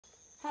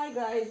Hi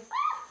guys,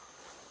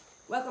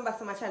 welcome back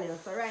to my channel.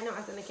 So right now,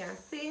 as you can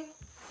see,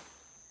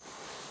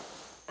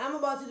 I'm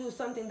about to do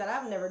something that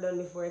I've never done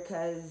before,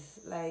 because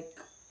like,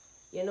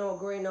 you know,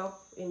 growing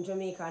up in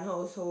Jamaican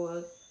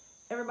household,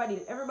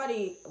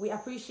 everybody we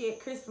appreciate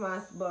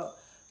Christmas, but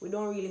we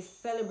don't really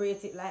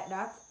celebrate it like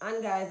that.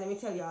 And guys, let me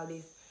tell you all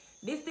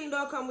this thing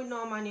don't come with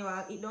no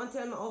manual. It don't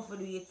tell me how to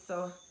do it.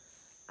 So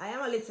I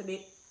am a little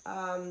bit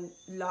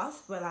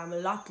lost. Well, I'm a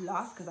lot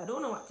lost because I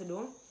don't know what to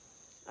do.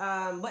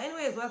 But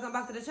anyways, welcome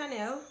back to the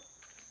channel.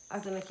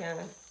 As you can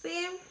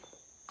see,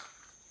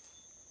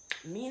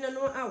 me no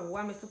know how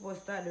I'm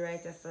supposed to do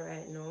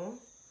right now.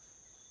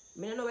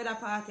 Me no know where that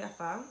party is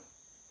from.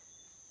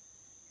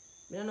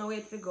 Me no know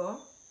where to go.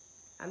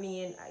 I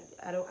mean,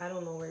 I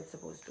don't know where it's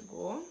supposed to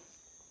go.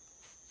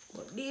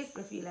 But this,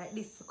 I feel like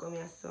this to come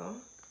here, so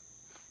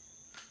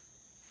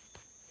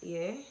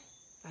yeah,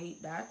 I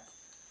hit that.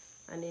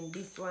 And then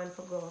this one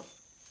for go.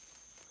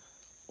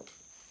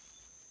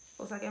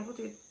 Also, I can put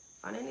it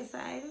on any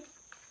side.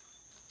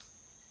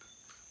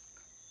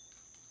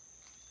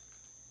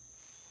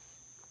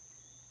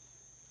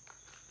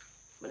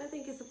 But I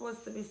think it's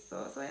supposed to be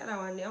so. So the other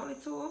one there, only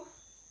two.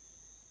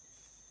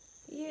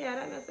 Yeah,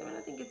 that makes sense.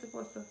 I think it's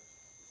supposed to.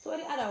 So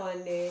the other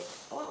one there,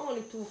 I want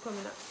only two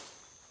coming up.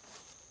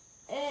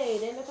 Hey,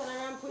 then they gonna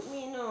ramp with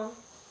me now.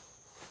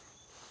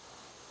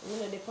 I'm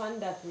gonna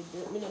depend that with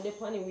them. I'm gonna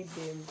depend with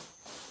them.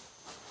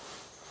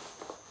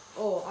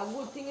 Oh, a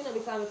good thing, you know,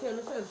 because I tell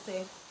myself,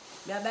 say,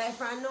 I buy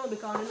from now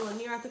because you know,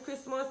 nearer to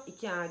Christmas, you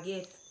can't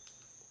get.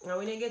 And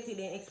when you get it,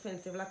 they're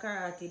expensive like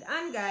karate.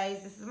 And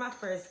guys, this is my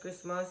first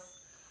Christmas,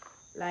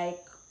 like,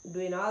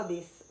 doing all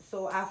this.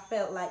 So I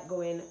felt like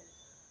going,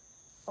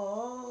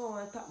 oh,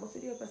 I thought most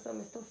video for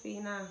some stuff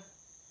in now.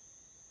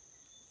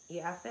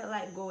 Yeah, I felt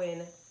like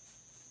going,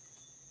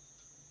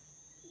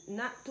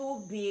 not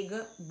too big,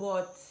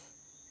 but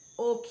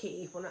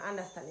okay, if you don't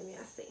understand me,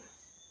 I say.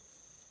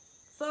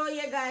 So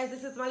yeah guys,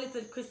 this is my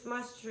little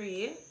Christmas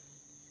tree.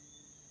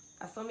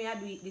 I saw me I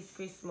do it this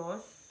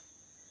Christmas.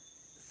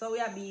 So we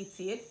are beat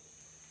it.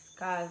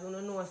 Cause you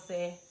don't know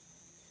say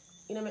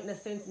it don't make no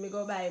sense me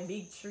go buy a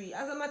big tree.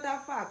 As a matter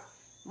of fact,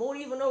 I don't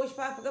even know which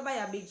part to go buy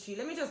a big tree.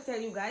 Let me just tell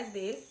you guys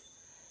this.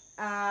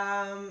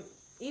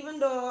 Even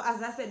though,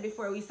 as I said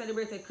before, we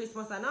celebrated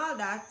Christmas and all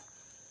that,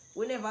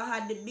 we never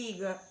had the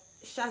big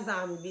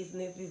Shazam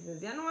business,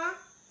 you know?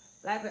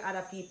 Like the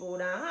other people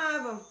would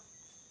have.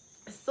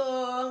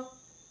 So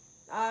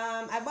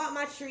I bought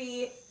my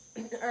tree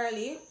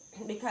early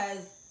because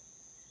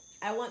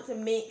I want to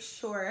make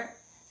sure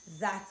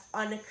that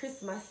on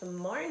Christmas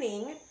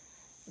morning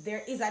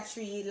there is a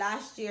tree.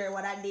 Last year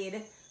what I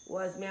did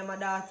was me and my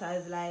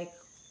daughters, like,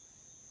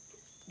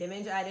 they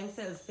enjoy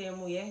themselves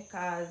same way,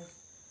 because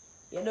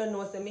you don't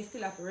know, so me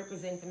still have to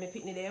represent me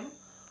picnic them,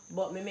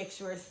 but me make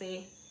sure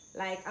say,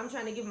 like, I'm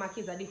trying to give my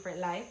kids a different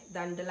life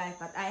than the life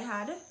that I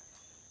had.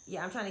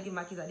 Yeah, I'm trying to give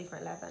my kids a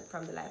different life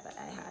from the life that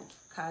I had.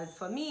 Because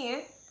for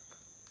me,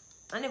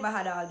 I never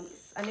had all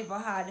this. I never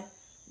had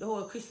the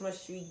whole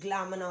Christmas tree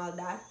glam and all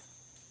that.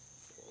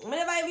 I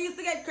never even used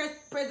to get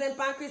present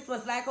for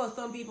Christmas like how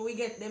some people we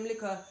get them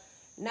like a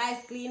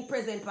nice clean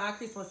present for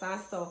Christmas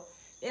and stuff.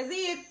 You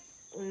see it?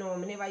 No, I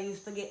never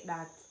used to get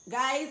that.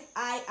 Guys,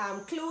 I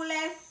am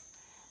clueless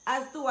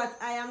as to what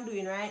I am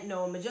doing right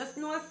now. I just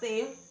know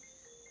say,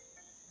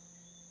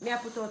 me I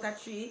put out a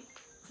tree.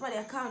 Somebody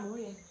I can't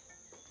wait.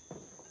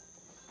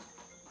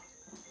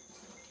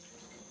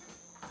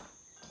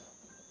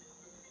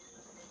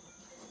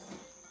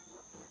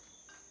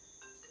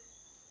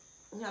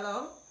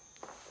 Hello?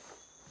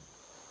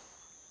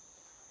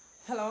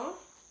 Hello?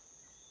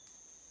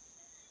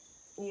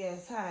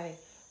 Yes, hi.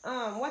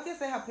 What is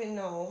happening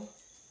now?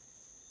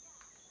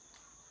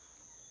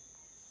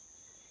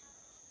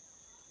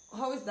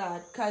 How is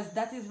that? Because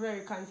that is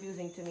very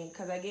confusing to me.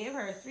 Because I gave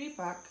her a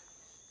 3-pack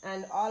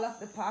and all of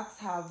the packs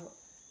have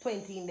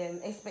 20 in them.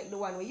 Expect the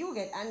one where you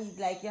get. And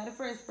like, you're the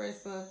first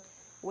person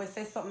who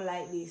says something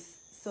like this.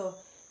 So,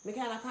 me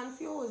kind of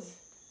confused.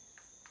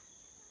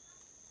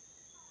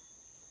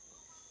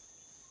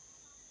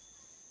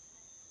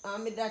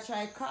 Me that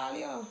try call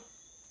you.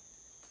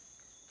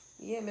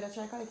 Yeah, me that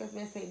try call you because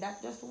me say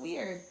that's just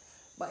weird.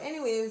 But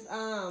anyways,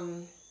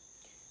 I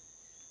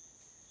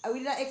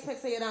did not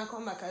expect say you don't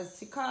come back, because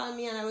she called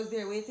me and I was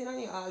there waiting on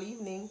you all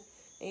evening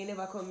and you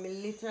never come. Me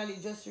literally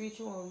just reach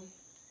home.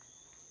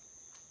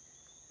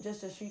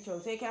 Just reach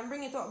home. So you can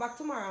bring it up back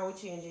tomorrow and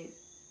we change it.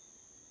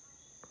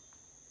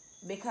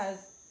 Because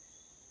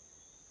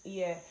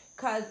yeah,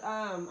 because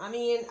I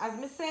mean, as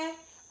me say,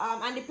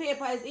 and the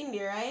paper is in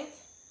there, right?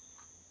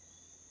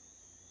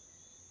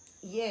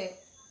 Yeah.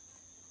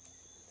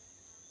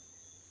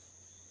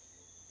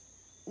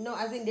 No,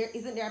 as in, there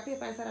isn't there a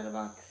paper inside of the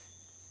box?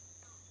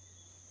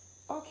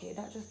 Okay,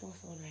 that just don't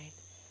sound right.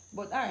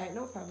 But alright,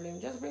 no problem.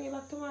 Just bring it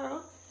back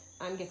tomorrow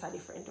and get a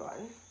different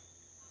one.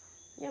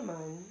 Yeah,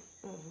 man.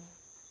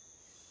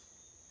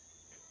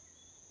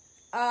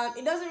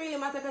 It doesn't really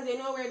matter because you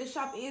know where the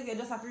shop is. You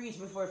just have to reach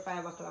before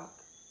 5 o'clock.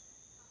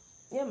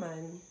 Yeah,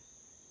 man.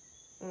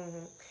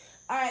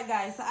 Alright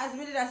guys, so as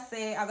we did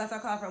say, I got a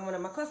call from one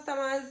of my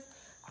customers,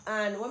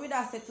 and what we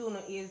did say to you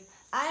is,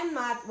 I'm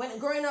not, when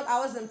growing up I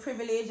wasn't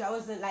privileged, I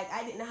wasn't like,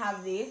 I didn't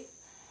have this.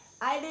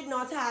 I did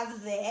not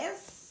have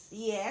this.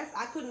 Yes,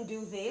 I couldn't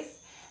do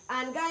this.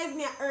 And guys,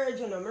 me I urge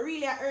you know, me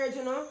really I urge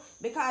you know,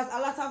 because a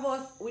lot of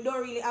us, we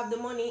don't really have the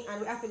money and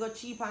we have to go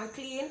cheap and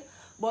clean.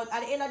 But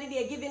at the end of the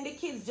day, giving the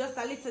kids just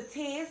a little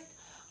taste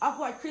of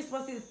what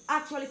Christmas is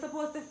actually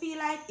supposed to feel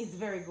like is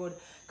very good.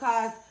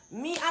 Because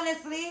me,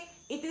 honestly,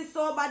 it is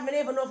so bad, me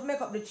never know if I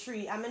make up the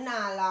tree. I mean,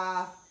 nah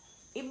laugh.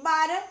 It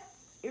bad,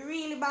 it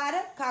really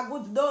bad, because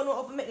goods don't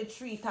know if I make the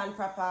tree stand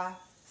proper.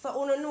 So,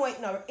 you don't know it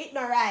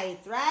not right,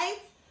 right?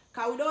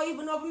 Because we don't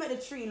even know if I make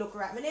the tree look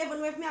right. I never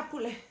know if I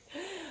pull it.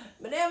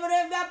 I never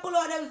know if I pull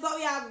out them so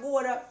we are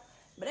good. I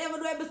never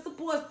know if I'm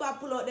supposed to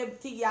pull out them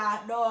things.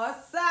 No,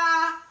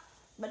 sir.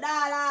 But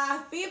don't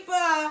laugh,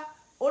 people.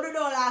 Who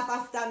don't laugh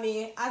after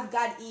me, as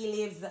God He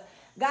lives.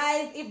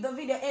 Guys, if the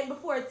video ends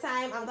before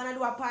time, I'm gonna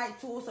do a part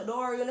 2, so don't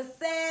worry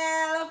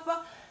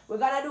yourself. We're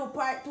gonna do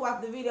part 2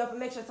 of the video to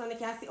make sure somebody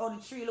can see how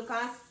the tree look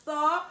and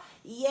so.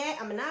 Yeah,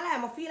 I'm not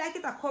lying, I feel like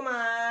it a come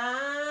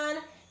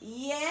on.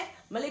 Yeah,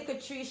 my little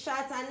tree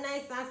short and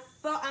nice and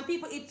so, and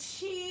people it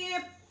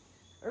cheap.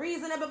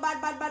 Reasonable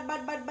bad.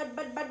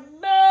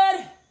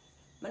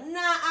 I'm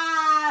not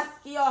ask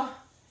you.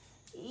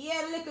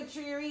 Yeah, little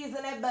tree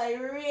reasonable bad.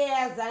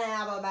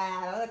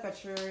 Little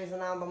tree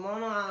reasonable.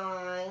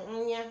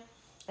 Yeah.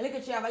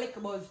 Little tree have a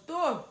little buzz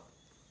too.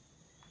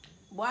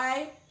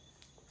 Boy,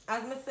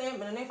 as I say, I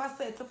don't know if I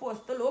say it's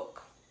supposed to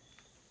look.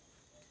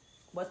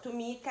 But to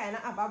me, it kind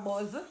of have a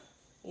buzz.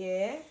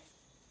 Yeah.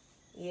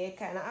 Yeah,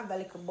 kind of have a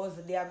little buzz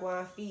there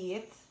going to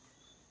it.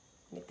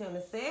 You tell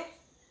me, say.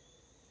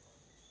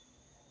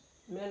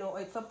 I don't know how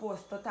it's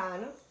supposed to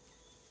turn.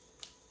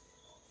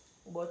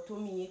 But to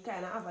me, it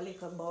kind of have a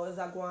little buzz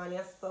going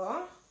here,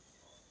 so.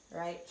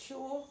 Right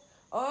through.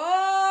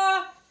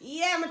 Oh!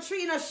 Yeah, my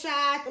tree no short.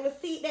 I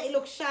see that it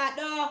looks short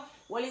though.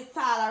 Well, it's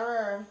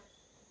taller.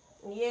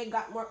 Yeah,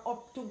 got more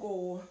up to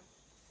go.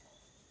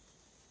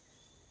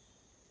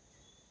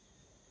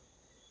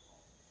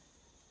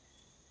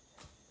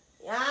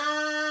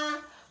 Yeah.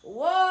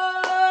 Whoa!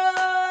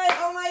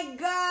 Oh my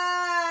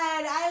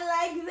God!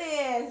 I like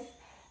this.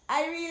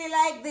 I really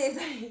like this.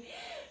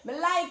 I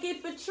like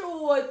it for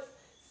truth.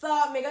 So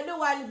I'm gonna do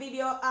one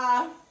video.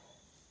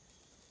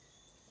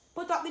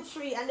 Put up the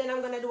tree, and then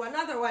I'm gonna do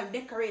another one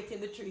decorating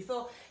the tree.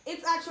 So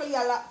it's actually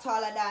a lot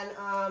taller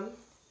than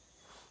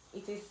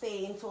it is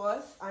saying to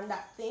us on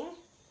that thing.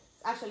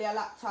 It's actually a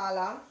lot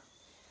taller.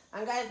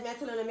 And guys, me I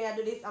tell you, me I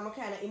do this, I'm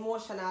kind of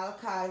emotional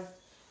because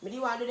I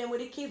do want to do them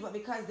with the kids, but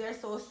because they're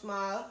so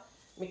small,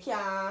 me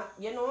can't,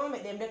 you know,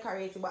 make them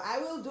decorate. But I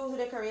will do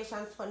the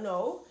decorations for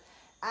now.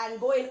 And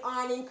going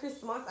on in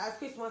Christmas, as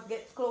Christmas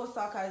gets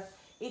closer, because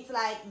it's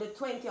like the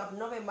 20th of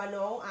November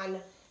now,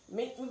 and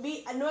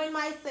knowing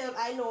myself,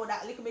 I know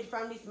that a little bit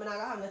from this, I'm not going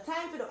to have the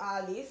time to do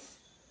all this.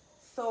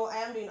 So I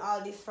am doing all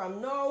this from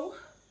now,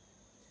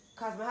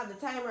 because I have the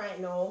time right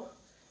now.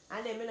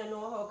 And then I don't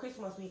know how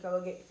Christmas week I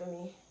will get for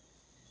me.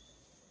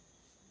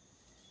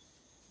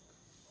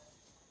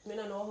 I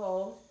don't know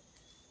how,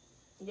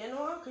 you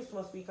know,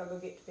 Christmas week I will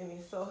get for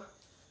me. So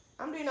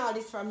I'm doing all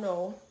this from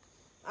now.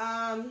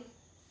 I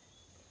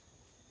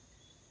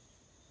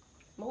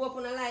hope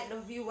you like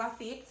the view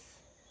of it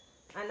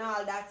and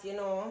all that, you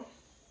know.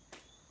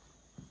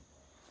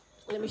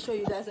 Let me show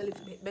you guys a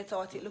little bit better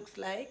what it looks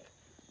like.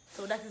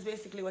 So that is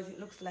basically what it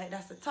looks like.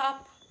 That's the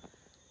top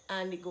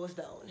and it goes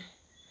down.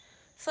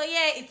 So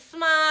yeah, it's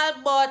small,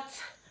 but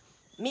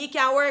me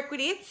can work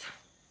with it.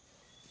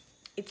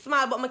 It's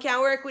small, but me can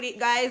work with it,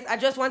 guys. I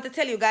just want to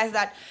tell you guys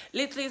that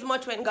little is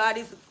much when God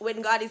is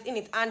in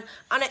it. And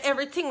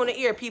everything when you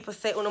hear people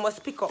say, you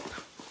must pick up.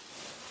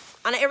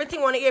 And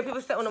everything when you hear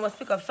people say, you must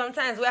pick up.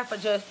 Sometimes we have to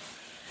just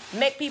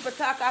make people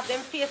talk off them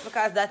face,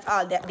 because that's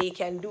all that they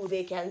can do.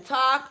 They can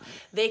talk,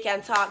 they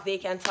can talk, they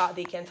can talk,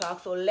 they can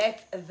talk. So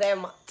let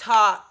them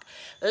talk.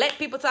 Let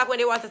people talk when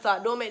they want to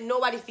talk. Don't make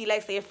nobody feel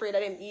like they're afraid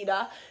of them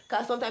either.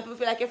 Because sometimes people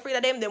feel like you're afraid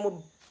of them, they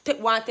will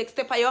want to take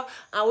step of you.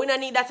 And we don't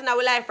need that in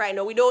our life right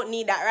now. We don't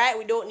need that, right?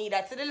 We don't need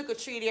that. See the little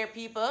tree there,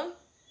 people?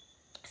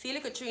 See,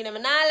 look at tree them,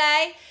 and not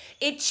lie.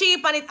 It's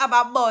cheap and it have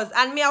a buzz.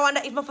 And me, I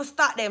wonder if I for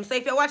start them. So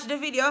if you watch the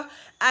video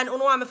and you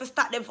want me to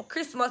start them for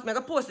Christmas, I'm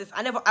gonna post this.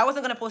 I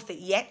wasn't gonna post it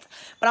yet,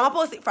 but I'm gonna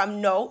post it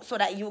from now so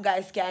that you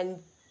guys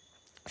can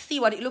see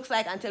what it looks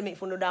like and tell me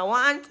if you know that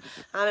want.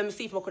 And let me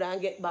see if I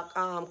could get back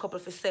couple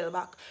for sale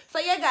back. So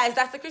yeah, guys,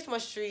 that's the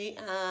Christmas tree.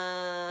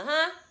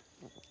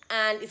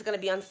 And it's gonna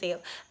be on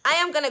sale. I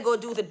am gonna go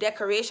do the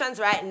decorations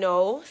right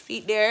now. See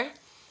it there?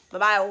 I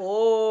buy a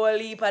whole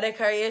heap of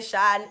decoration.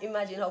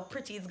 Imagine how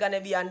pretty it's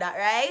gonna be on that,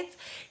 right?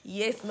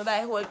 Yes, I buy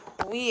a whole.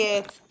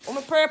 Wait, oh,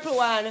 my purple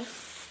one.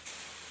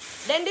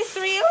 Then this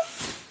real.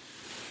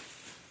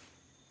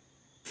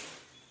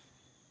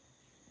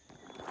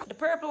 The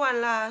purple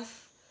one last.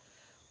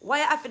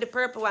 Why after the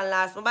purple one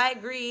last? I buy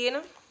green,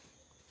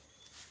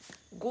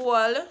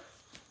 gold,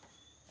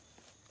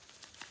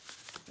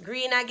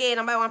 green again.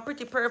 I buy one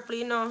pretty purple,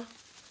 you know.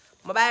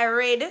 I buy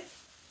red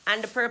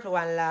and the purple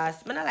one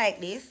last. I don't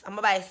like this. I'm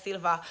gonna buy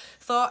silver.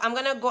 So I'm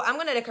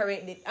gonna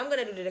decorate it. I'm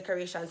gonna do the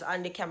decorations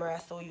on the camera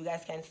so you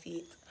guys can see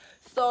it.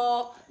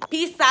 So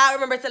peace out.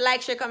 Remember to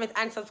like, share, comment,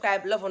 and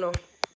subscribe. Love you know.